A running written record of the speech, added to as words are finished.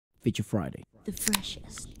Feature Friday. The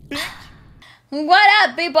freshest. What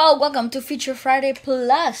up, people? Welcome to Feature Friday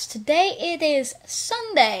Plus. Today it is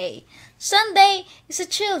Sunday. Sunday is a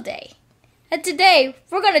chill day. And today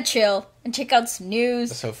we're gonna chill and check out some news.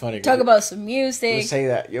 That's so funny. Talk about some music.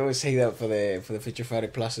 You always say that for the Feature Friday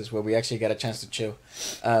Pluses where we actually get a chance to chill.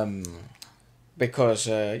 Because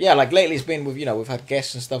like lately it's been we've had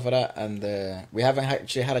guests and stuff like that, and we haven't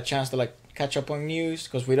actually had a chance to like catch up on news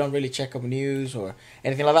because we don't really check up news or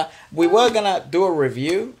anything like that. We were gonna do a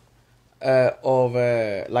review of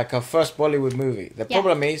like our first Bollywood movie. The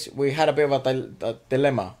problem is we had a bit of a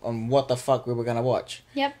dilemma on what the fuck we were gonna watch.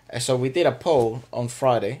 Yep. So we did a poll on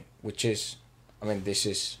Friday, which is, this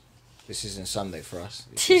isn't Sunday for us.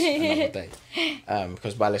 This is another day,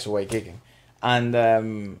 because Bale's away gigging,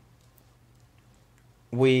 and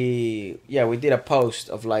we did a post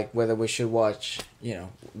of like whether we should watch,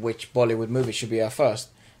 which Bollywood movie should be our first.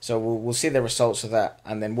 So we'll see the results of that,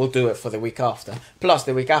 and then we'll do it for the week after. Plus,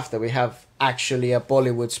 the week after we have actually a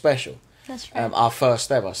Bollywood special. That's right. Our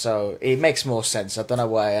first ever. So it makes more sense. I don't know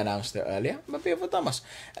why I announced it earlier. I'm a bit of a dumbass.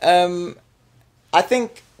 I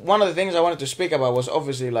think one of the things I wanted to speak about was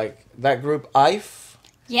obviously like that group IVE.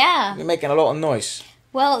 Yeah. They're making a lot of noise.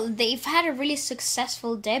 Well, they've had a really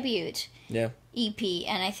successful debut. Yeah. EP,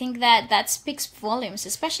 and I think that speaks volumes,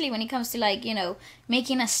 especially when it comes to like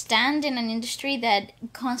making a stand in an industry that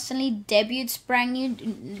constantly debuts brand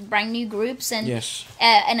new groups, and yes,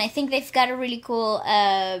 and I think they've got a really cool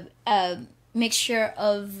mixture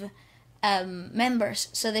of members.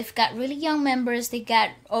 So they've got really young members, they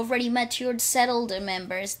got already matured, settled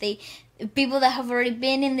members, people that have already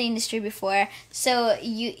been in the industry before. So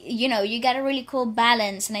you got a really cool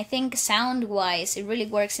balance, and I think sound wise it really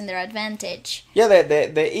works in their advantage. Yeah,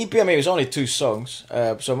 the EP is only 2 songs,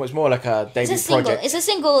 so it's more like a debut project. It's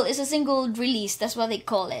a single release. That's what they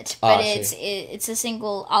call it. But it's a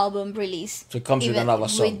single album release. So it comes with another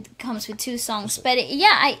song. It comes with 2 songs. But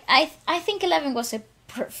I think 11 was a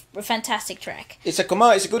fantastic track. It's a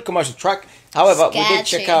good commercial track. However, Sketchy. We did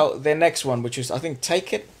check out the next one, which is I think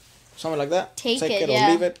Take It. Something like that. Take it or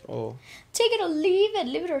leave it, or take it or leave it,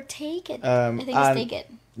 leave it or take it. I think it's Take It.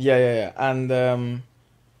 Yeah, and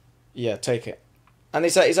Take It, and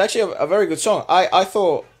it's actually a very good song. I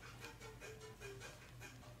thought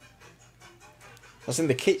I was in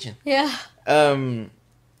the kitchen. Yeah. And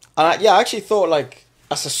I actually thought like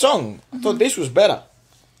as a song, I thought this was better.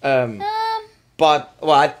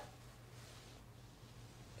 But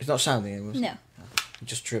it's not sounding. No.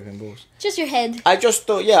 Just tripping balls. Just your head. I just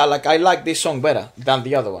thought, I like this song better than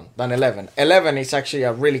the other one, than 11. 11 is actually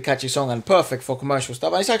a really catchy song and perfect for commercial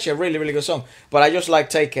stuff. And it's actually a really, really good song. But I just like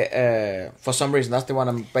Take It for some reason. That's the one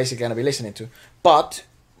I'm basically going to be listening to. But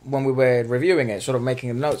when we were reviewing it, sort of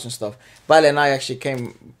making notes and stuff, Bale and I actually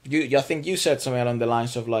I think you said something along the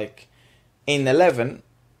lines of like, in 11,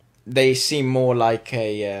 they seem more like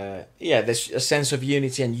there's a sense of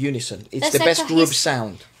unity and unison. It's the best group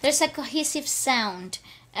sound. There's a cohesive sound.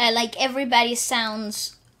 Like everybody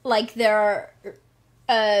sounds like they're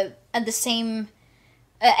at the same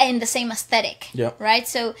in the same aesthetic. Yeah. Right.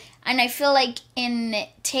 So, and I feel like in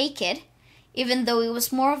Take It, even though it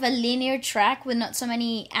was more of a linear track with not so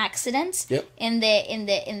many accidents in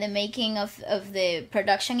the making of the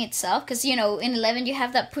production itself, because in 11 you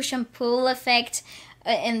have that push and pull effect.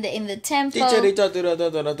 In the tempo,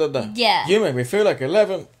 yeah, you make me feel like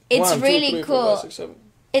 11. It's 1, really 2, 3, cool. 4, 5, 6, 7.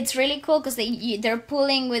 It's really cool because they're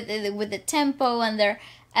pulling with the tempo, and they're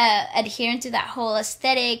adhering to that whole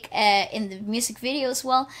aesthetic in the music video as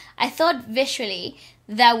well. I thought visually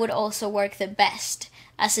that would also work the best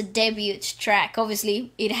as a debut track.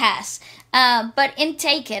 Obviously, it has, but in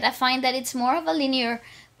Take It, I find that it's more of a linear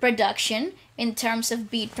production in terms of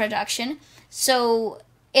beat production. So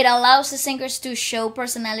it allows the singers to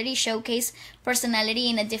showcase personality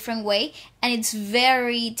in a different way, and it's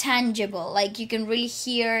very tangible. Like you can really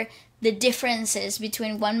hear the differences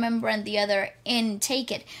between one member and the other in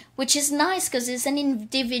Take It, which is nice because it's an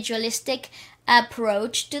individualistic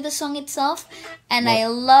approach to the song itself, and I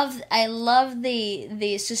love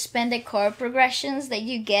the suspended chord progressions that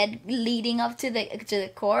you get leading up to the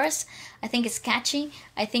chorus. I think it's catchy.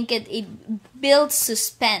 I think it builds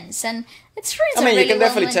suspense, and it's really you can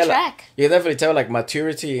definitely tell. Track. You can definitely tell like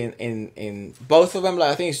maturity in both of them.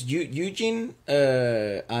 Like I think it's Eugene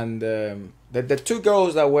and the 2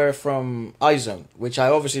 girls that were from iZone, which I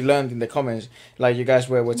obviously learned in the comments. Like you guys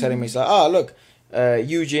were telling me, it's like, look,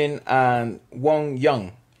 Eugene and Wong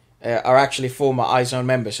Young are actually former iZone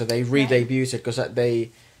members, so they re-debuted because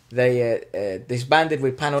they disbanded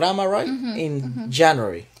with Panorama in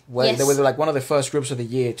January. Well, they were like one of the first groups of the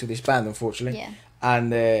year to disband, unfortunately. Yeah.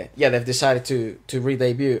 and they've decided to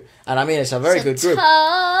re-debut. And I mean, it's a very good group.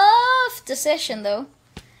 Tough decision though.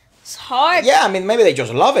 It's hard. Yeah, I mean, maybe they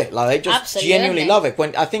just love it. Like they just Absolutely. genuinely love it.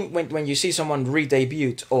 When you see someone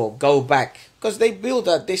re-debut or go back, because they built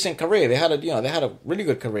a decent career, they had a really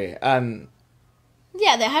good career, and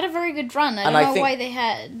yeah, they had a very good run. I don't know why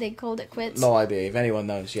they called it quits. No idea if anyone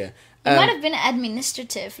knows. Yeah, it might have been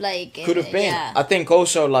administrative, like could have been. Yeah. I think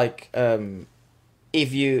also like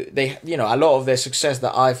if a lot of their success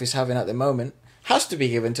that IVE is having at the moment has to be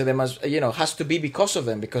given to them as has to be because of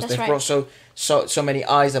them, because they've brought so many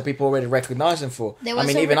eyes that people already recognize them for. I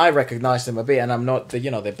mean, even I recognize them a bit, and I'm not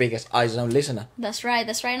the biggest iZone listener. That's right,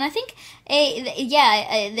 and I think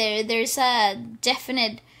there's a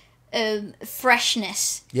definite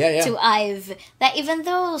freshness to IVE, that even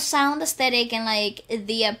though sound aesthetic and like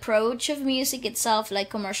the approach of music itself, like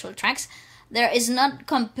commercial tracks, there is not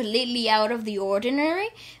completely out of the ordinary,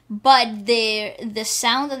 but the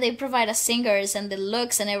sound that they provide as singers and the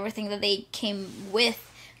looks and everything that they came with,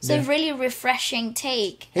 it's a really refreshing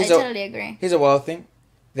take. I totally agree. Here's a wild thing: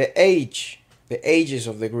 the ages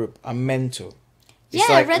of the group are mental. It's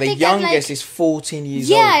I read the youngest is 14 years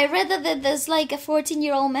old. Yeah, I read that there's like a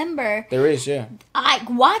 14-year-old member. There is, yeah. I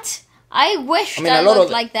wished I looked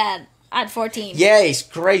like that at 14. Yeah, it's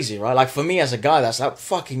crazy, right? Like for me as a guy, that's like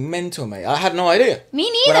fucking mental, mate. I had no idea. Me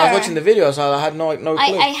neither. When I was watching the videos, I had no clue.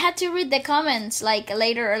 I had to read the comments like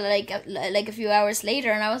later, like a few hours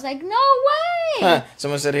later, and I was like, no way.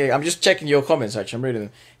 Someone said here, I'm just checking your comments. Actually, I'm reading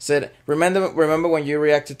them. Said, remember when you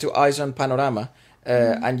reacted to iZone Panorama?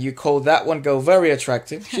 And you call that one girl very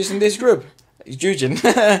attractive. She's in this group. It's Jujin.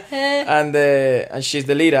 and she's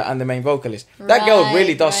the leader and the main vocalist. That girl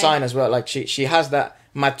really does shine as well. Like she has that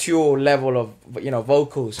mature level of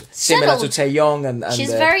vocals, similar to Taeyong and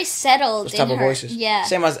she's very settled those type in of her voices. Yeah.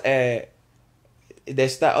 Same as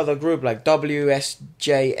there's that other group like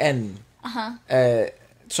WSJN.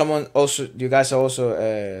 Someone also, you guys are also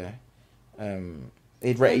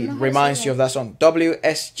it reminds you of that song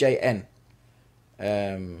WSJN.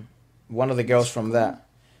 One of the girls from that.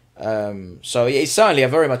 So it's certainly a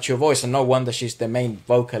very mature voice, and no wonder she's the main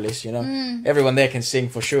vocalist. Everyone there can sing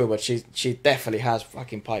for sure, but she definitely has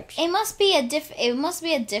fucking pipes. It must be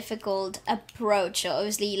a difficult approach,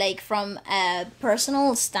 obviously, like from a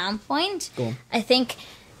personal standpoint. Go on. I think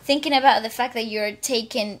thinking about the fact that you're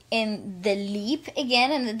taking in the leap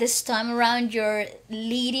again, and this time around you're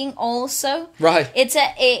leading also. Right.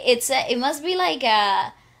 It must be like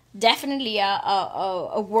definitely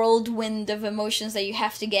a whirlwind of emotions that you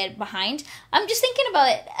have to get behind. I'm just thinking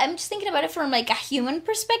about it from like a human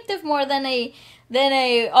perspective more than a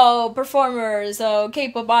performers,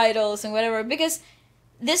 K-pop idols and whatever, because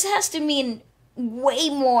this has to mean way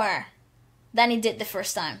more than it did the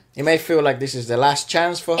first time. It may feel like this is the last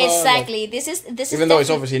chance for her. Exactly. This is even though it's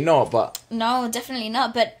obviously not, but no, definitely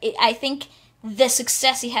not. But I think the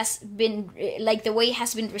success has been, like the way it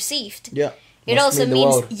has been received. Yeah. It also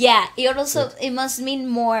means it must mean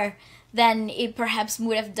more than it perhaps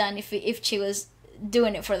would have done if she was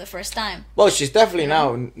doing it for the first time. Well, she's definitely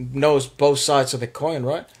now knows both sides of the coin,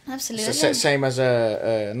 right? Absolutely. Same as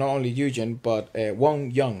not only Eugene but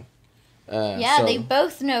Won Young. They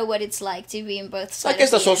both know what it's like to be in both sides. I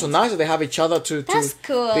guess that's also nice that they have each other to. That's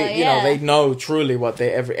cool. They know truly what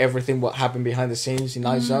everything what happened behind the scenes in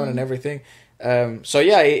iZone and everything.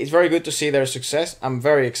 It's very good to see their success. I'm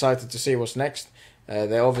very excited to see what's next.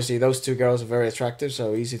 They're obviously, those two girls are very attractive,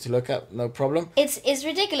 so easy to look at, no problem. It's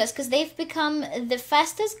ridiculous because they've become the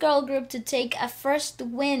fastest girl group to take a first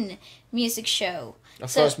win music show.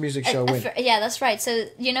 First music show win. Yeah, that's right. So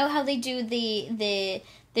you know how they do the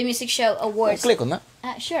music show awards. Click on that.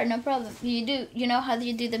 Sure, no problem. You know how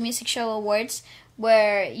you do the music show awards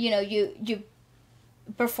where you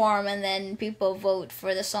perform and then people vote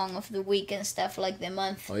for the song of the week and stuff, like the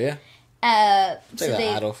month. Oh yeah. Take that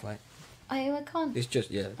ad off, mate. I can't. It's just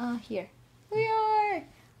Here we are,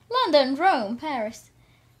 London, Rome, Paris.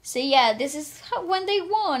 So yeah, this is when they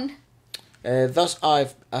won. Thus,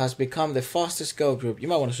 IVE has become the fastest girl group. You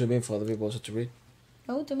might want to zoom in for other people also to read.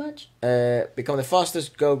 Oh, too much. Become the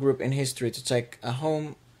fastest girl group in history to take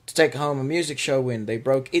home a music show win. They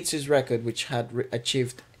broke ITZY's record, which had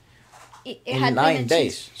achieved in 9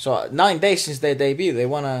 days. So 9 days since their debut, they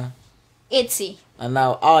won a ITZY. And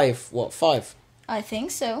now IVE, 5? I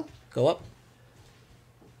think so. Go up.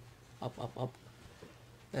 Up.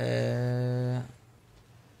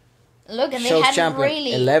 Look, and Shows they had champion,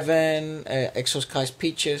 really 11, Exosky's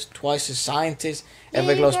Peaches, Twice as Scientist,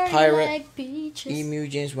 Everglow's Pirate, like Emu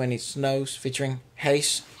Jeans When It Snows, featuring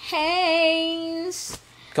Haze. Hayes.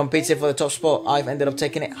 Competed for the top spot. IVE ended up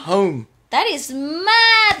taking it home That is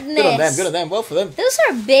madness. Good on them. Good on them. Well for them. Those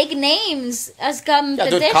are big names as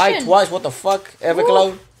competition. Yeah, dude, Kai twice. What the fuck?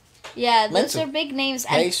 Everglow. Yeah, those Mental. are big names.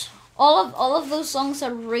 Pace. And all of those songs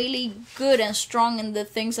are really good and strong in the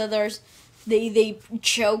things that they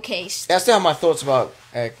showcased. I still have my thoughts about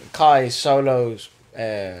Kai's solos,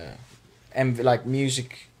 and like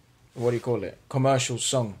music. What do you call it? Commercial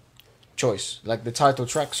song choice, like the title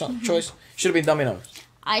track song choice. Should have been Domino.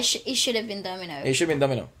 It should have been Domino. It should have been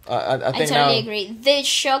Domino. I think totally now, agree. The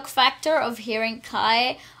shock factor of hearing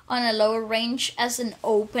Kai on a lower range as an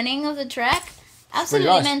opening of the track, absolutely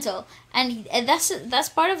nice. mental. And that's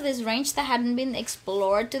part of this range that hadn't been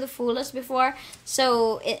explored to the fullest before.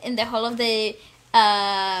 So in the whole of the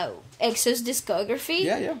EXO's discography,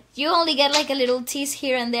 yeah, you only get like a little tease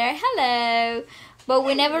here and there. Hello, but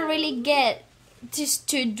we never really get just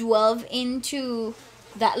to delve into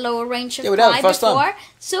that lower range of Kai before.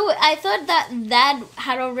 So I thought that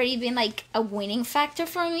had already been like a winning factor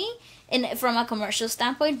for me from a commercial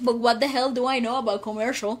standpoint. But what the hell do I know about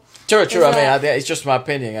commercial? True. I mean, it's just my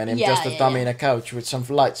opinion, and I'm just a dummy in a couch with some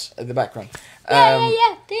lights at the background.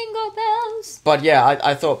 Yeah. Dingle bells. But yeah,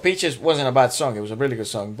 I thought Peaches wasn't a bad song. It was a really good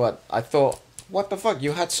song. But I thought, what the fuck?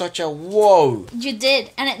 You had such a whoa. You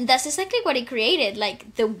did, and that's exactly what it created,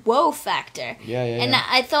 like the whoa factor. Yeah. And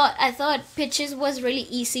I thought Pitches was really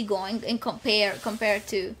easygoing in compared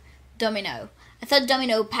to Domino. I thought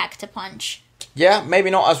Domino packed a punch. Yeah, maybe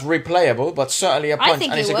not as replayable, but certainly a punch,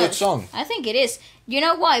 and it's a good song. I think it is. You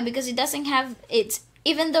know why? Because it doesn't have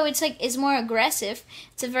even though it's more aggressive,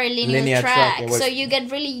 it's a very linear track. So you get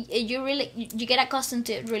you get accustomed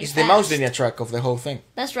to it really fast. It's the most linear track of the whole thing.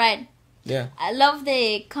 That's right. Yeah. I love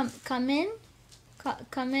the come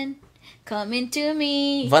in to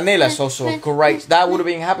me. Vanilla's also great. That would have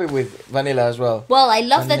been happy with Vanilla as well. Well, I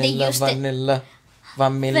love that they used Vanilla.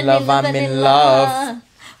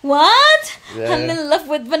 What? Yeah. I'm in love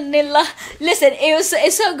with Vanilla. Listen,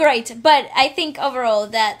 it's so great. But I think overall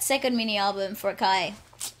that second mini album for Kai,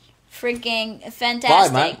 freaking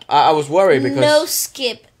fantastic. Why, man? I was worried because no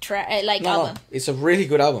skip album. It's a really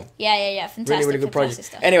good album. Yeah. Fantastic. Really good project.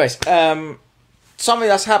 Stuff. Anyways, something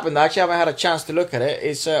that's happened. I actually haven't had a chance to look at it.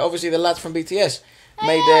 It's obviously the lads from BTS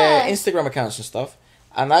made their Instagram accounts and stuff,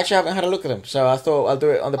 and I actually haven't had a look at them. So I thought I'll do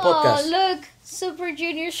it on the podcast. Oh look, Super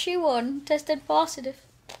Junior Siwon tested positive.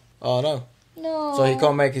 Oh no. No. So he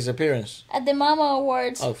can't make his appearance at the Mama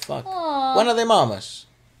Awards. Oh fuck. Aww. When are they Mamas?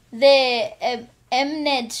 The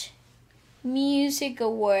Mnet Music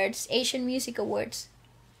Awards, Asian Music Awards.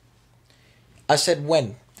 I said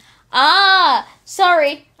when.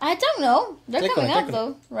 Sorry. I don't know. They're Click coming on it, out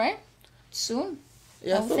though, right? Soon.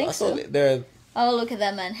 Yeah, I think thought so. they're Oh, look at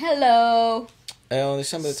that man. Hello. on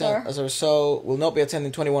December the 10th. As a result, will not be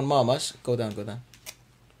attending 21 Mamas. Go down.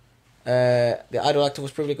 The idol actor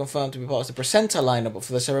was previously confirmed to be part of the presenter lineup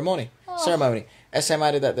for the ceremony. SM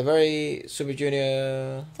added that the very Super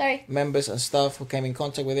Junior members and staff who came in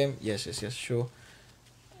contact with him. Yes, sure.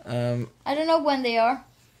 I don't know when they are.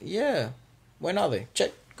 Yeah. When are they?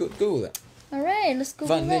 Check. Google that. Alright, let's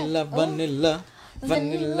Google Vanilla, that.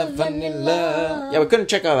 Vanilla. Yeah, we couldn't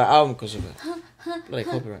check out that album because of it. Bloody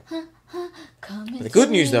copyright. But the good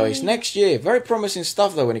news though is next year, very promising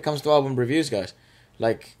stuff though when it comes to album reviews, guys.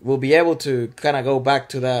 Like, we'll be able to kind of go back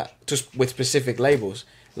to that with specific labels.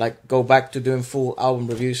 Like, go back to doing full album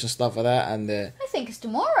reviews and stuff like that. And I think it's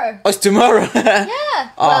tomorrow. Oh, it's tomorrow? Yeah.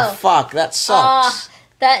 Oh, fuck. That sucks.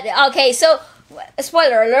 Okay, so,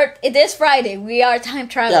 spoiler alert, it is Friday. We are time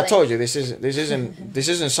traveling. Yeah, I told you, this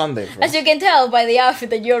isn't Sunday. For As you can tell by the outfit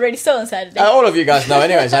that you already saw on Saturday. All of you guys know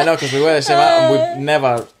anyways. I know because we wear the same outfit and we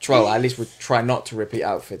never at least we try not to repeat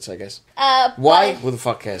outfits, I guess. Why? Who the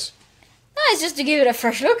fuck cares? No, it's just to give it a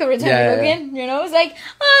fresh look every time you look in. You know, it's like,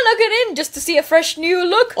 look in just to see a fresh new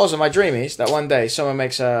look. Also, my dream is that one day someone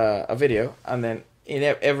makes a video and then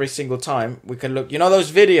every single time we can look. You know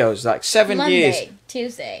those videos, like 7 years. Monday,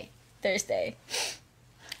 Tuesday, Thursday.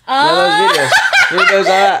 You know those videos? Videos like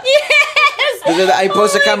that? Yes! I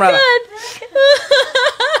post the camera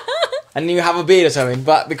and you have a beard or something,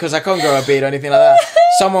 but because I can't grow a beard or anything like that,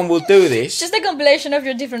 someone will do this. Just a compilation of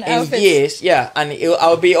your different outfits. In years, yeah, and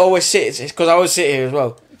I'll be always sitting, because I always sit here as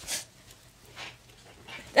well.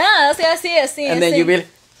 I see. And then you'll be like...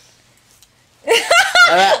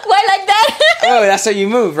 Why like that? Oh, that's how you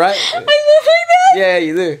move, right? I move like that? Yeah,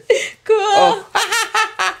 you do. Cool. Oh.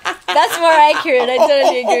 That's more accurate, I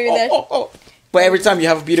totally agree with that. But every time you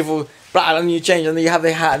have a beautiful... And you change, and then you have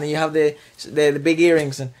the hat, and then you have the big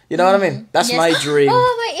earrings, and you know what I mean. That's my dream.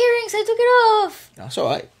 Oh, my earrings! I took it off. That's all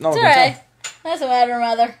right. No it's one can alright. tell. That's a matter,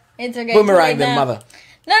 mother. It's okay. Boomerang them, mother.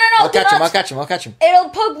 No. I'll catch him. It'll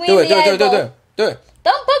poke me in the eyeball. Do it.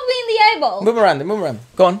 Don't poke me in the eyeball. Move around.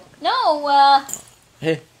 Go on. No,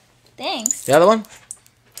 Here. thanks. The other one?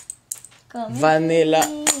 Come Vanilla.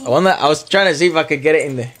 in. I was trying to see if I could get it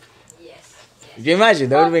in there. Yes. Could you imagine?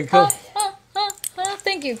 That would have been cool.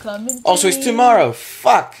 Thank you, Clement. Also, it's tomorrow.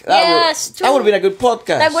 Fuck. Yes, that would have been a good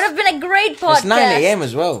podcast. That would have been a great podcast. It's 9 a.m.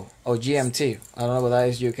 as well. Or GMT. I don't know what that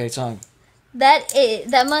is UK time. That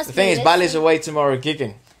must The be. thing is, Bali's away tomorrow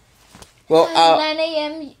gigging. Well, 9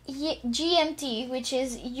 a.m. GMT, which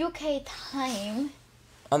is UK time.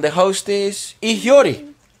 and the host is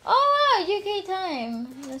Ihiori. Oh, wow, UK time.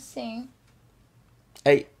 Let's see.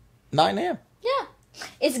 9 a.m. Yeah.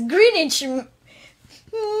 It's Greenwich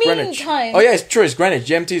Mean Greenwich. Time. Oh yeah, it's true. It's Greenwich.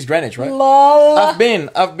 GMT is Greenwich, right? Lol. I've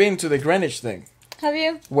been to the Greenwich thing. Have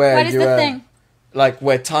you? Where What is the thing? Like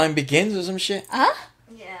where time begins or some shit. Huh?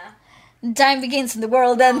 Yeah. Time begins and the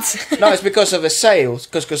world ends. No, it's because of the sails,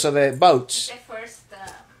 because of the boats The first.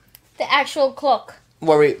 The actual clock.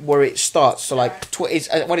 where it starts. So like it's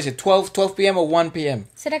what is it? 12 p.m. or 1 p.m.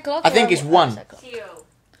 Is it a clock? I think or it's 1. Zero.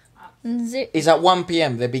 It's at 1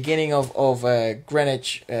 p.m. the beginning of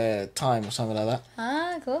Greenwich time or something like that.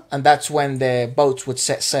 Ah, cool. And that's when the boats would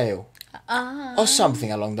set sail. Ah. Or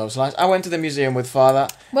something along those lines. I went to the museum with father.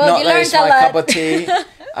 Well, Not you that learned it's a my lot. cup of tea.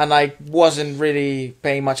 And I wasn't really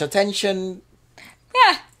paying much attention.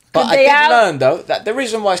 Yeah. But Good I day did out. learn though that the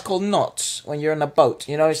reason why it's called knots when you're in a boat,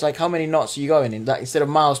 you know, it's like how many knots are you going in? That instead of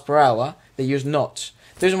miles per hour, they use knots.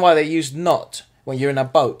 The reason why they use knot when you're in a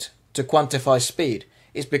boat to quantify speed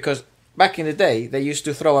is because back in the day they used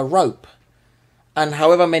to throw a rope, and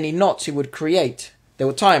however many knots it would create, they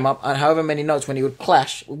would tie him up, and however many knots when it would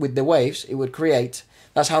clash with the waves, it would create.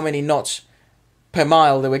 That's how many knots per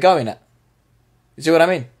mile they were going at. You see what I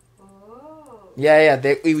mean? Oh. Yeah,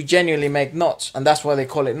 we would genuinely make knots, and that's why they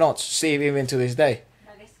call it knots. See, even to this day.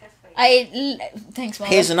 Waleska's face. Thanks, Mom.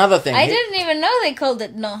 Here's another thing. I didn't even know they called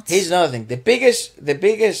it knots. Here's another thing. The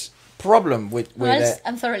biggest problem with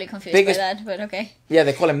I'm thoroughly confused biggest- by that, but okay. yeah,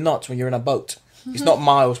 they call them knots when you're in a boat. It's not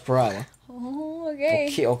miles per hour Oh,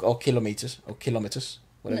 okay. or kilometers,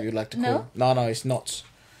 whatever you like to call No? it. No, it's knots.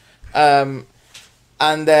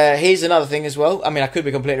 And here's another thing as well. I mean, I could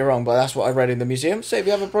be completely wrong, but that's what I read in the museum. So if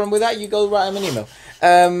you have a problem with that, you go write them an email.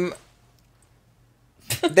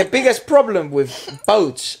 The biggest problem with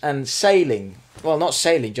boats and sailing, well, not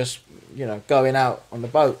sailing, just, you know, going out on the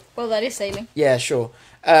boat. Well, that is sailing. Yeah, sure.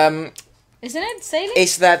 Isn't it sailing?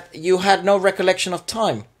 It's that you had no recollection of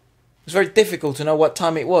time. It's very difficult to know what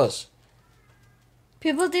time it was.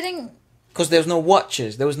 People didn't... Because there was no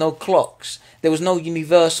watches, there was no clocks, there was no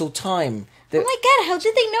universal time. Oh my god, how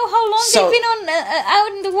did they know how long So- they've been on out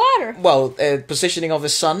in the water? Well, positioning of the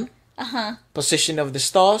sun, Uh-huh. position of the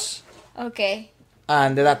stars, Okay.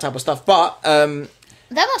 and that type of stuff. But,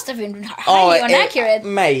 That must have been highly inaccurate.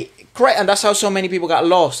 mate, correct, and that's how so many people got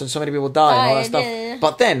lost and so many people died and all that stuff. Yeah.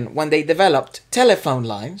 But then, when they developed telephone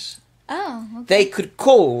lines, Oh, okay. they could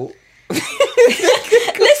call...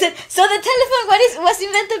 Listen, so the telephone was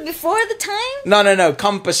invented before the time? No,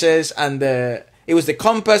 compasses, and it was the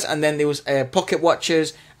compass, and then there was pocket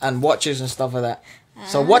watches and watches and stuff like that.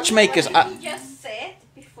 So watchmakers... What did you just said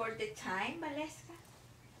before the time, Waleska?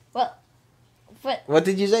 Well, but What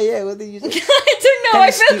did you say? Yeah, what did you say? I don't know.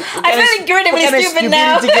 I feel incredibly stupid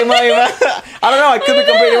now. I don't know. I could be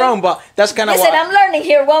completely wrong, but that's kind of Listen, what. I'm learning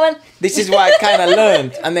here, woman. This is what I kind of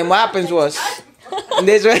learned, and then what happens was, and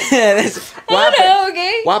this what happened. Oh,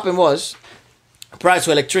 okay. What happened was, prior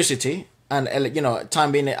to electricity and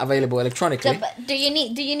time being available electronically. So, but did you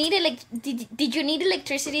need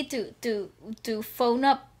electricity to phone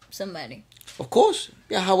up somebody? Of course,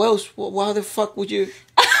 yeah. How else? Why the fuck would you?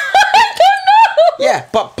 I don't know. Yeah,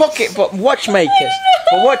 but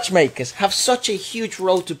watchmakers have such a huge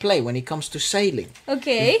role to play when it comes to sailing.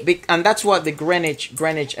 Okay. And that's what the Greenwich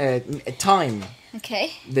time,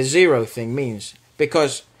 Okay. the zero thing means.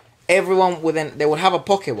 Because everyone they would have a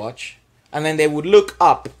pocket watch, and then they would look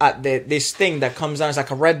up at this thing that comes down. It's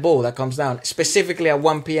like a red ball that comes down, specifically at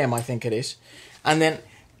 1 p.m. I think it is. And then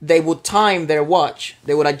they would time their watch.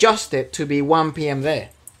 They would adjust it to be 1 p.m. there.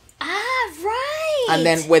 Ah, right. And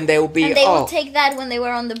then when they will be, And they would take that when they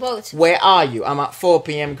were on the boat. where are you? I'm at 4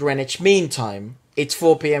 p.m. Greenwich Mean Time. It's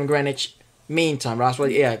 4 p.m. Greenwich Mean Time. That's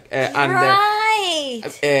what, yeah. And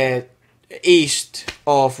Right. east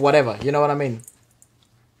of whatever. You know what I mean?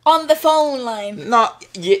 On the phone line. No.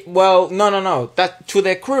 That to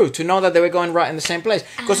their crew to know that they were going right in the same place.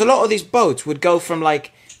 Because a lot of these boats would go from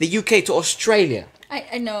like the UK to Australia.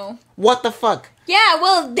 I know. What the fuck? Yeah,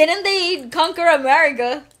 well, didn't they conquer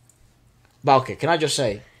America? But okay, can I just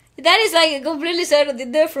say? That is like a completely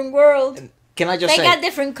different world. Can I just They say? got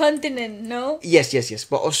different continent, no? Yes.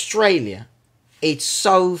 But Australia It's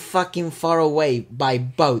so fucking far away by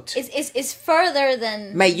boat. It's further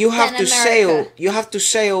than Mate, you have than to America. sail. You have to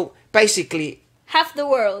sail basically, half the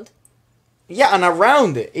world. yeah, and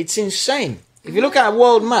around it. It's insane. If you look at a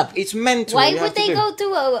world map, it's mental. Why you have would to they do. go to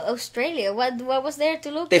Australia? What was there to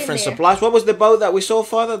look Different in there? supplies? What was the boat that we saw,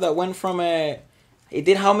 Father, that went from it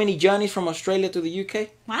did how many journeys from Australia to the UK?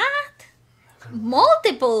 What?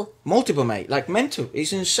 Multiple. Multiple, mate. Like mental.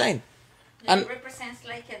 It's insane. And- It represents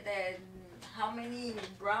like how many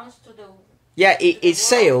rounds to the. Yeah, to the it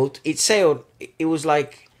sailed. It sailed. It was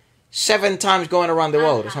like 7 times going around the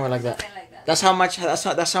world or something like that. Something like that. That's how much.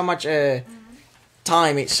 That's how much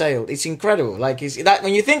time it sailed. It's incredible. Like it's that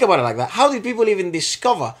when you think about it like that. How did people even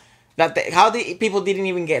discover that? How did people didn't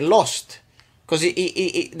even get lost? Because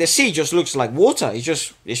the sea just looks like water. It's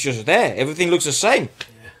just there. Everything looks the same.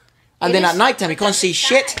 And It then is- at nighttime you But can't not see the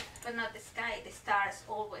shit. sky, but not the sky. The stars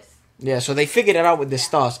always. Yeah, so they figured it out with the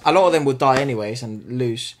stars. A lot of them would die anyways and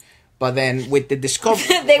lose. But then with the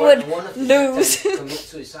discovery, They would One of the lose. attempts commit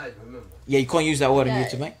suicide, remember? yeah, you can't use that word on Yeah.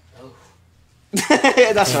 YouTube, mate. Oh.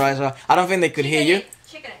 That's alright. So I don't think they could hear you.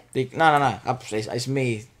 Chicken. No. It's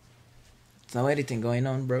me. There's no editing going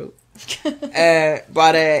on, bro.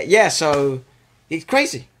 Yeah, so it's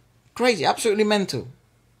crazy, absolutely mental.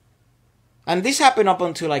 And this happened up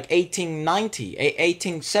until like 1890,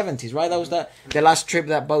 1870s, right? That was the last trip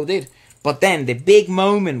that Bo did. But then the big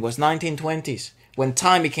moment was 1920s when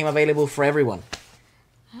time became available for everyone.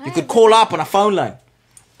 You could call up on a phone line,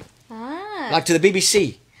 like to the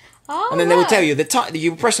BBC, Oh, and then they would right. tell you the time.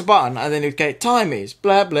 You press a button, and then okay, time is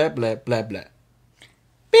blah blah blah blah blah.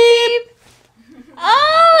 Beep.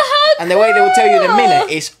 Oh, how And the way they would tell you the cool. minute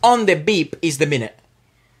is on the beep is the minute.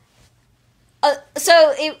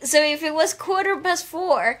 So if it was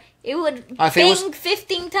 4:15, it would If it was- bing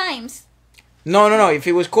 15 times. No. If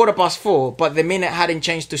it was 4:04, but the minute hadn't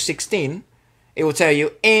changed to 16, it will tell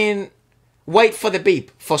you wait for the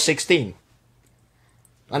beep for 16,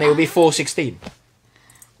 and it will be 4:16.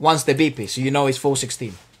 Once the beep is, so you know it's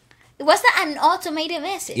 4:16. Was that an automated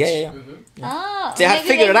message? Yeah. Oh, They had maybe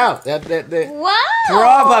figured it they- out. They Wow.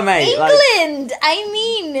 Proper, mate, like- England. I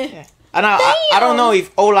mean, and I don't know if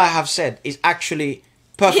all I have said is actually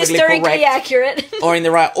perfectly historically correct accurate. or in the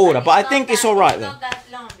right order, but I not think it's that- all right then. Not that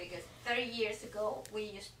long because 30 years ago we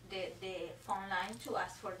used the phone line to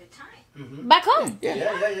ask for the time. Back home. Yeah.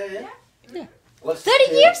 Yeah. Was 30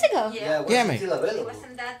 still- years ago. Yeah, was Yeah, mate. still It available.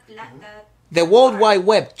 wasn't that that. The World Wide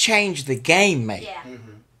Web changed the game, mate. Yeah.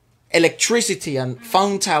 Electricity and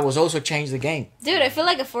phone towers also changed the game. Dude, I feel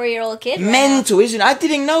like a 4-year-old kid. right Mental, isn't it? I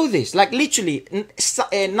didn't know this. Like literally,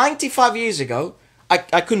 95 years ago,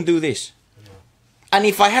 I couldn't do this. And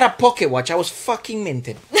if I had a pocket watch, I was fucking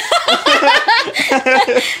minted. now.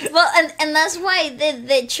 Well, and that's why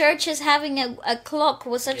the church is having a clock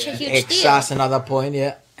was such a huge deal. That's another point,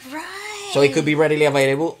 yeah. Right. So it could be readily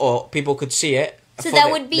available, or people could see it. So for that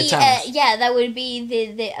the- would be the times. that would be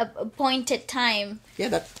the appointed time. Yeah,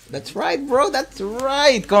 that's right, bro. That's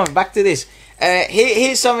right. Going back to this.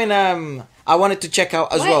 Here's something I wanted to check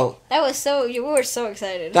out as Wait, well. That was you were so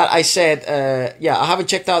excited. That I said, I haven't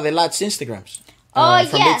checked out the lads' Instagrams. Oh,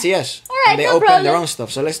 From yeah. BTS. All right, and they no open their problem. own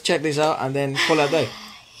stuff. So let's check this out and then call it a day.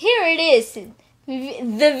 Here it is. The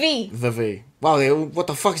V. The V. Wow, what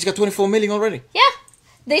the fuck? He's got 24 million already. Yeah.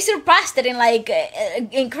 They surpassed it in like an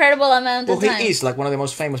incredible amount Well, of time. he is like one of the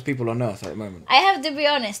most famous people on earth at the moment. I have to be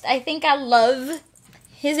honest. I think I love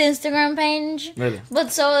his Instagram page. Really?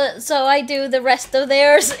 But so I do the rest of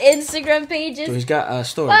their Instagram pages. So he's got a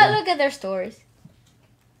story. But there. look at their stories.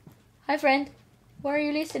 Hi friend. What are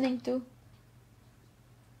you listening to?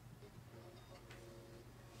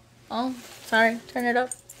 Oh, sorry. Turn it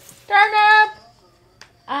up. Turn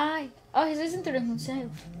up! He's listening to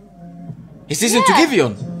himself. He's listening Yeah. to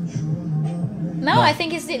Giveon. No, I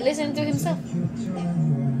think he's listening to himself.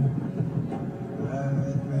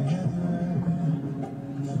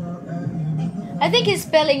 I think he's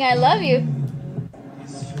spelling I love you.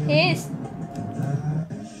 He is.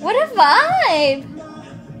 What a vibe!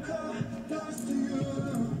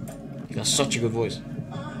 He got such a good voice.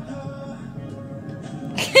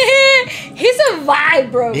 He's a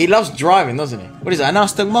vibe, bro. He loves driving, doesn't he? What is that? An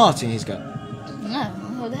Aston Martin he's got. No,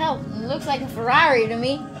 what the hell? It looks like a Ferrari to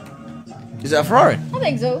me. Is that a Ferrari? I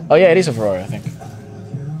think so. Oh yeah, it is a Ferrari, I think.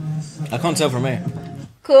 I can't tell from here.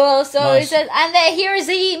 Cool. So he Nice. said, and then here is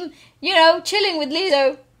him, chilling with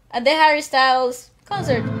Lizzo at the Harry Styles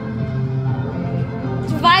concert.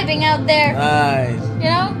 Just vibing out there, Nice.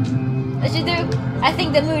 as you do. I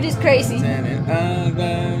think the mood is crazy.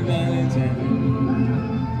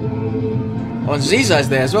 Oh, Ziza's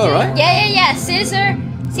there as well, right? Yeah. Caesar,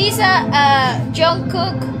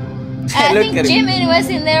 Jungkook, I Look think at him. Jimin was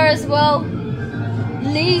in there as well.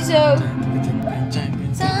 Lizzo.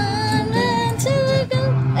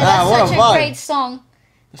 That's what a such a vibe. great song.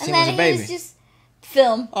 That And thing was a then baby. he's just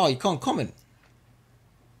film. Oh, you can't comment.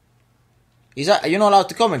 You're not allowed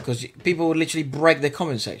to comment because people would literally break the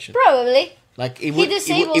comment section. Probably. Like He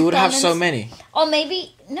disabled it would have so comments. many. Or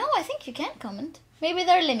maybe no, I think you can comment. Maybe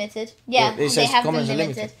they're limited. Yeah, Well, it they says have been comments are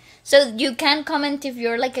limited. limited. So you can comment if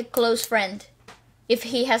you're like a close friend. If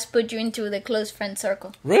he has put you into the close friend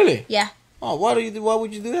circle. Really? Yeah. Oh, why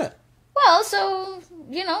would you do that? Well, so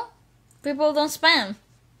people don't spam.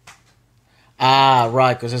 Ah,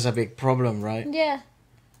 right, because that's a big problem, right? Yeah.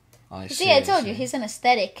 I see. See, I told you he's an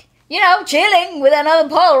aesthetic. Chilling with another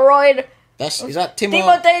Polaroid. Is that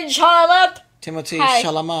Timothée Chalamet. Timothy Hi.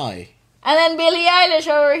 Chalamet? And then Billie Eilish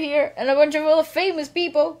over here. And a bunch of other famous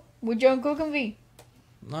people with Jungkook and V.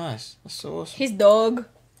 Nice. That's so awesome. His dog.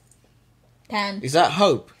 Tan. Is that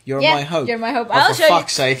Hope? You're my hope. You're my hope. Oh, I'll for show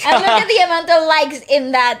fuck's you. sake. And look at the amount of likes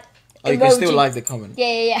in that Oh, you emoji. can still like the comment.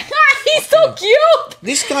 Yeah. He's so cute.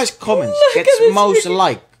 This guy's comments Look at gets this most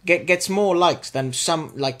video. gets more likes than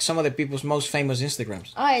some of the people's most famous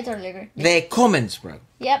Instagrams. Oh, I totally agree. Their comments, bro.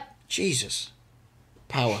 Yep. Jesus.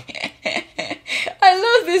 Power. I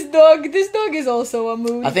love this dog. This dog is also a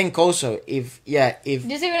movie. I think also if Do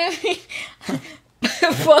you see what I mean?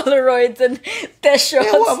 Polaroids and test shots.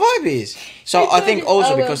 yeah, what a vibe he is. So It's I think really-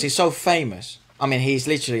 also oh, because well. he's so famous. I mean, he's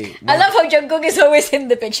literally I love how Jungkook is always in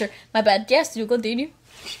the picture. My bad. Yes, you continue.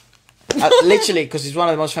 literally because he's one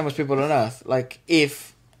of the most famous people on earth. Like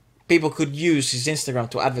if people could use his Instagram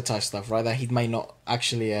to advertise stuff, right, that he may not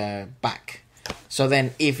actually back. So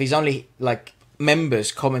then if he's only like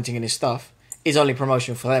members commenting in his stuff, it's only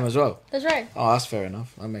promotion for them as well. That's right. Oh, that's fair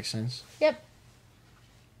enough. That makes sense. Yep.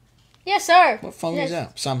 Yes, sir. What phone Yes. is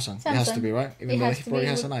that? Samsung. It has to Samsung. be, right? Even It though has he to probably be.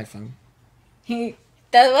 has an iPhone.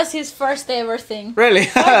 That was his first ever thing. Really?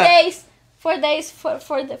 4 days. 4 days. 4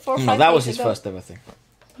 No, 5 that was days his ago. first ever thing.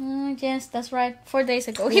 Yes, that's right. 4 days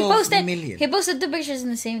ago. He 12 posted. million. He posted 2 pictures in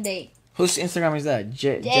the same day. Whose Instagram is that?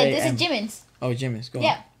 Yeah, this is Jimin's. Oh, Jimmy's. Go on.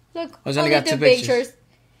 Yeah, look. Oh, he's only got 2 pictures.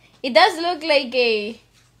 It does look like a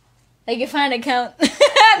fan account.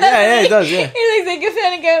 Yeah, it does, yeah. It looks like a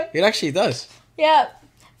fan account. It actually does. Yeah.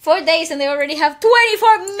 4 days and they already have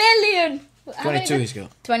 24 million. How many 22 did- he's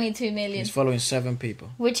got. 22 million. He's following 7 people.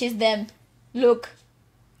 Which is them. Look.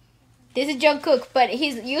 This is Jungkook, but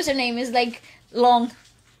his username is like long.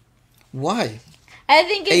 Why? I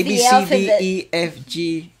think it's A, B, the C, alphabet. D, E, F,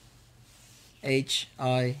 G, H,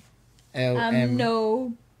 I, L, M.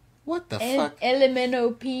 No. What the fuck? L, M, N,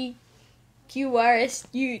 O, P, Q, R, S,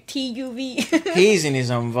 U, T, U, V. He's in his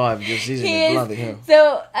own vibe, just isn't He it? is. Bloody hell.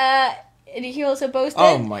 So, he also posted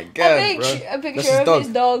Oh my God, a bro. picture That's his of dog.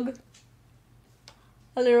 his dog.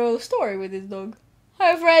 A little story with his dog.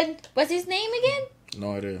 Hi, friend. What's his name again?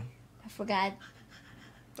 No idea. I forgot.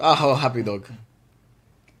 Oh, happy dog.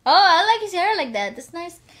 Oh, I like his hair like that. That's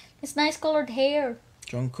nice. It's nice colored hair.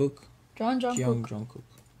 Jungkook. John Young Jungkook. Jungkook.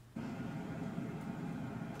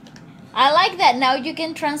 I like that. Now you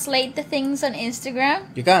can translate the things on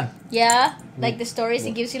Instagram. You can. Yeah, like the stories.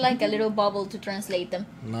 It gives you like a little bubble to translate them.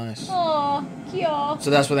 Nice. Oh, cute. So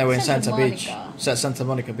that's when they were in Santa Santa Beach. Monica. Santa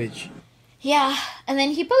Monica Beach. Yeah, and then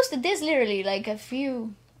he posted this literally like a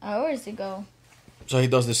few hours ago. So he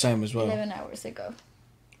does the same as well. 11 hours ago.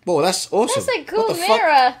 Whoa, that's awesome. That's a cool What the fuck?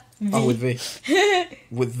 mirror. Oh, with V.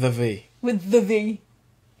 With the V. With the V.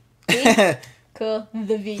 Cool.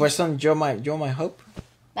 The V. Person, you're my hope.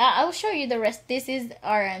 I'll show you the rest. This is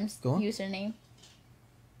RM's Go on. username.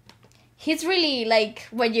 He's really like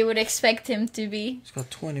what you would expect him to be. He's got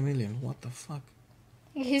 20 million. What the fuck?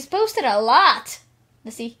 He's posted a lot.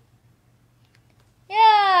 Let's see.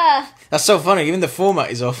 Yeah. That's so funny. Even the format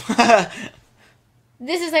is off.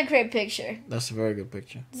 This is a great picture. That's a very good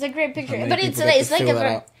picture. It's a great picture. How many But people get to it's like fill a that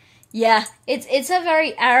very... out? Yeah. It's a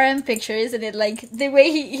very RM picture, isn't it? Like the way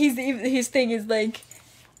his thing is like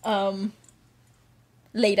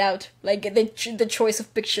laid out. Like the choice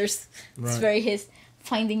of pictures. It's Right. very his.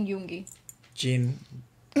 Finding Yoongi. Jin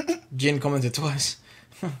commented twice.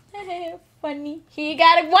 Funny. He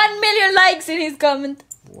got 1 million likes in his comment.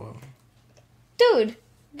 Whoa. Dude,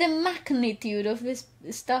 the magnitude of this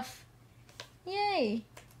stuff. Yay.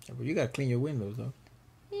 Yeah, but you gotta clean your windows though.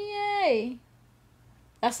 Yay.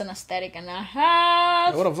 That's an aesthetic and a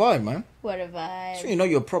half. Yeah, what a vibe, man. What a vibe. So you know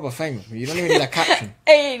you're proper famous. You don't even need a caption.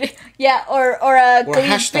 Hey, yeah, or a Or a clean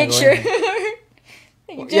hashtag or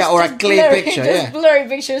picture. Yeah, or a clear picture, just yeah. blurry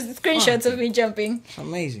pictures, screenshots Fuck. of me jumping. It's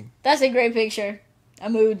amazing. That's a great picture. A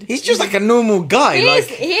mood. He's just like a normal guy. He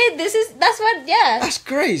Like is, that's what, yeah. that's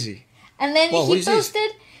crazy. And then Whoa, what he is this?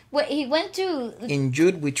 posted he went to In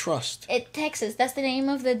Jude we trust. Texas. That's the name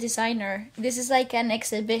of the designer. This is like an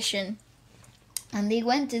exhibition. And they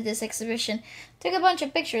went to this exhibition, took a bunch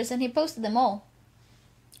of pictures, and he posted them all.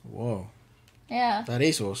 Whoa. Yeah. That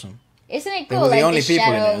is awesome. Isn't it They cool? were the Like only people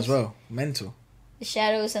in it shadows, as well. Mental. the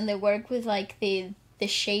shadows, and they work with like the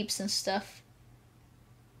shapes and stuff.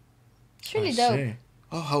 It's really I dope. see.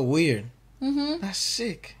 Oh, how weird. Mhm. That's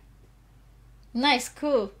sick. Nice,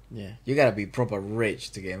 cool. Yeah, you gotta be proper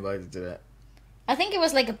rich to get invited to that. I think it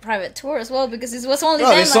was like a private tour as well because it was only Oh,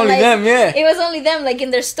 them. it's and, only like, them, yeah. It was only them, like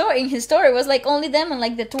in their story. In his story, it was like only them and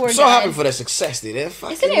like the tour I'm so guide. happy for their success, dude. They're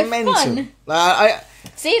fucking Isn't it mental. fun? Like,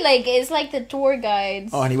 See, like it's like the tour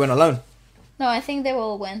guides. oh, and he went alone. No, I think they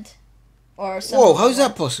all went. Or some. Whoa, how's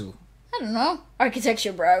that possible? I don't know.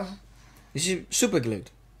 Architecture, bro. Is he super glued?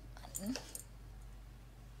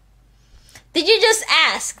 Did you just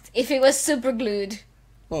ask if it was super glued?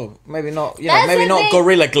 Well, maybe not. You know, That's maybe the not thing.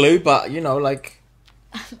 gorilla glue, but you know, like.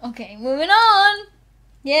 Okay, moving on.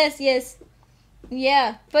 Yes.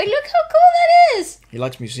 Yeah, but look how cool that is. He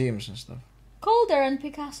likes museums and stuff. Colder than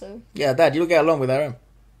Picasso. Yeah, Dad, you'll get along with RM.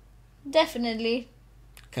 Definitely.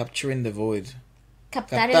 Capturing the void.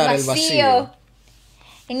 Captar Captar el el vacío. vacío.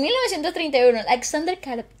 En 1931, Alexander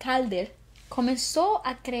Calder comenzó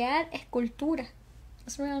a crear escultura.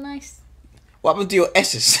 That's real nice. What happened to your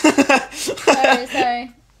S's?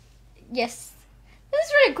 Sorry. Yes.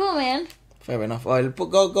 That's really cool, man. Fair enough. Alright,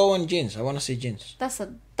 go on jeans. I want to see jeans. That's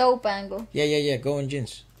a dope angle. Yeah. Go on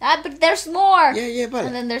jeans. But there's more. Yeah, but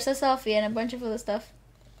And then there's a selfie and a bunch of other stuff.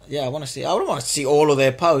 yeah, I want to see. I don't want to see all of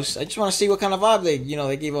their posts. I just want to see what kind of vibe they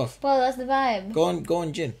give off. Well, that's the vibe. Go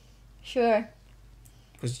on Jin. Sure.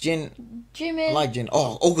 Because Jin, Jimin. I like Jin.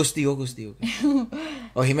 Oh, Augusty.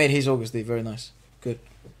 Oh, he made his Augusty. Very nice. Good.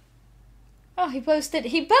 Oh, he posted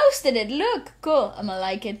it. Look, cool. I'ma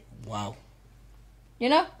like it. Wow. You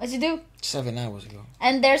know, as you do. 7 hours ago.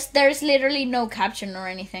 And there's literally no caption or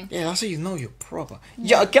anything. Yeah, that's how you know you're proper.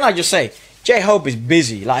 Yeah, can I just say, J-Hope is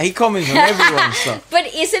busy. Like, he comments on everyone's stuff. But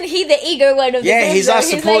isn't he the eager one of the Yeah, group, his though? ass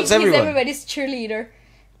supports He's everyone. everybody's cheerleader.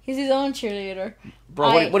 He's his own cheerleader.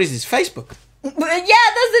 Bro, what is this? Facebook? Yeah,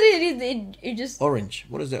 that's it. It just... Orange.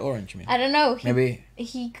 What does the orange mean? I don't know. Maybe.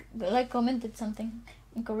 He like commented something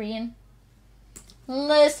in Korean.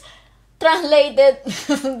 Let's translate it. This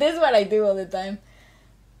is what I do all the time.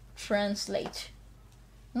 Translate.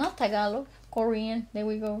 Not Tagalog. Korean. There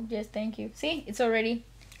we go. Yes, thank you. See, it's already...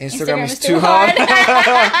 Instagram is too hard.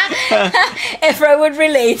 Efra would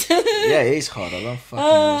relate. Yeah, it is hard. I don't fucking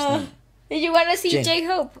understand. Did you want to see Jin.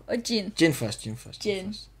 J-Hope or Jin? Jin first.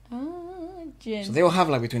 Jin. Jin. So they will have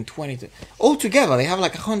like between 20 to... Altogether, they have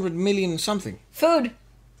like 100 million something. Food.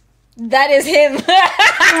 That is him.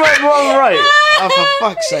 right. Oh, for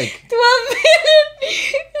fuck's sake. 12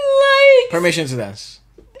 million likes. Permission to dance.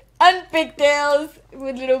 And pigtails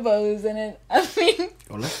with little bows in it. I mean,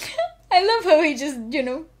 Hola. I love how he just, he's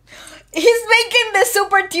making the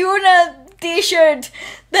Super Tuna t-shirt.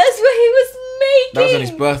 That's what he was making. That was on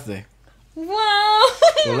his birthday. Wow.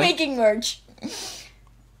 Hola. Making merch.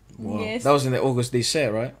 Wow. Yes. That was in the August they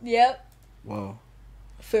set, right? Yep. Wow.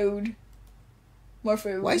 Food. More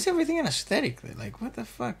food. Why is everything an aesthetic then? Like, what the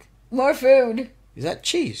fuck? More food. Is that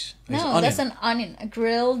cheese? Or is it No, onion? that's an onion. A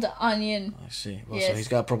grilled onion. I see. Well, Yes. so he's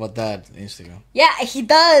got a proper dad Instagram. Yeah, he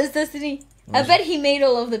does, doesn't he? I What is bet he made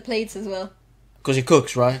all of the plates as well. Because he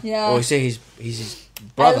cooks, right? Yeah. Or you say he's his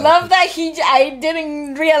brother. I love that I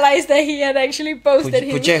didn't realize that he had actually posted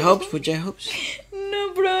him. Put J-Hopes? No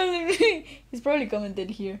problem. He's probably commented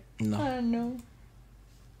here. No. I don't know.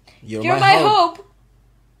 You're You're my hope.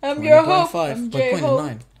 I'm your hope. 20.5, I'm but J-Hope.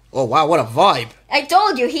 0.9. Oh, wow, what a vibe. I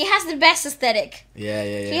told you, he has the best aesthetic. Yeah.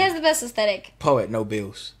 He has the best aesthetic. Poet, no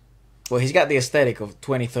bills. Well, he's got the aesthetic of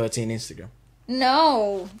 2013 Instagram.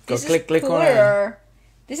 No. Go This click is on cooler.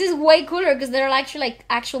 This is way cooler because they're actually like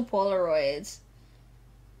actual Polaroids.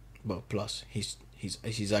 But plus, he's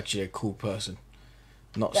actually a cool person.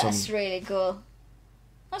 Not That's some... really cool.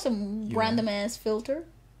 Not some Yeah. random ass filter.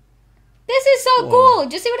 This is so Whoa. cool.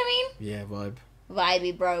 Do you see what I mean? Yeah, vibe.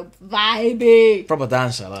 Vibey, bro. Vibey. Proper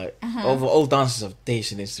dancer, like. Uh-huh. All dancers have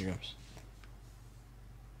decent Instagrams.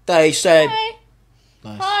 They said... Hi.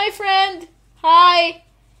 Nice. Hi, friend. Hi.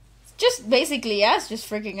 It's just basically us just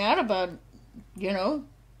freaking out about,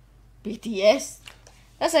 BTS.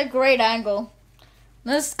 That's a great angle.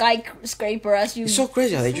 Not a skyscraper as you... It's so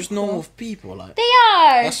crazy how they just cool. normal people, like. They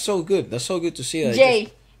are. That's so good. That's so good to see that.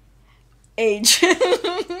 J. Age.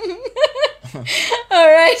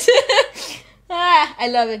 Alright. I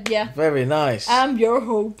love it, yeah. Very nice. I'm your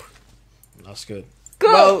hope. That's good.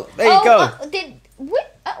 Cool. Well, there you go.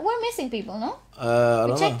 We're missing people, no? I We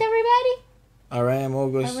don't checked know. everybody? RM,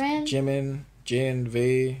 August, RM. Jimin, Jin,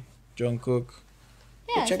 V, Jungkook.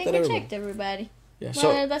 Yeah, I checked think out we everyone. checked everybody. Yeah,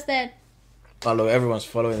 Well, that's that. oh look, everyone's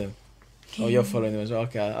following them. Oh, you're following them as well.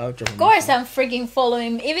 Okay, I'll drop them. Of course, I'm freaking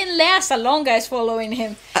following him. Even Lea Salonga is following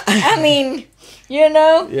him. I mean, you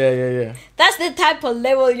know, Yeah. that's the type of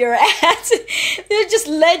level you're at. They're just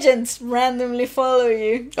legends randomly follow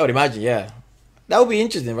you. I would imagine, yeah. That would be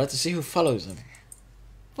interesting, right? To see who follows them.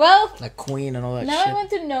 Well, Like Queen and all that now shit. I want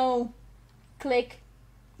to know. Click.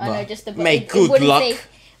 Oh Well, no, just the make it good wouldn't luck. Say,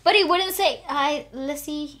 but it wouldn't say. Let's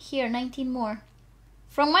see here, 19 more.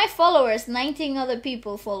 From my followers, 19 other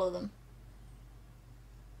people follow them.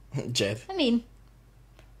 Jed. I mean,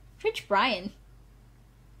 Rich Brian.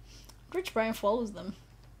 Rich Brian follows them.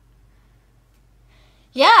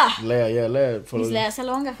 Yeah. Leia follows He's them.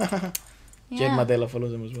 Lea Salonga. Jed Madela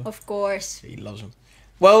follows them as well. Of course. He loves them.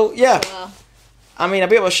 Well, yeah. Well, I mean, a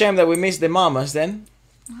bit of a shame that we missed the mamas then.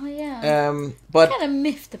 oh yeah. But Kind of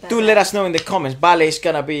miffed about do that. let us know in the comments. Ballet is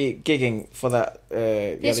gonna be gigging for that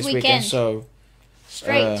this weekend. weekend. So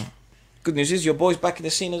Straight. good news is your boy's back in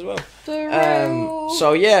the scene as well. Peru.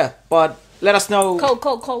 So yeah, but let us know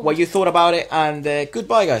Cold. what you thought about it, and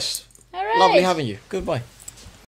goodbye, guys. All right. Lovely having you. Goodbye.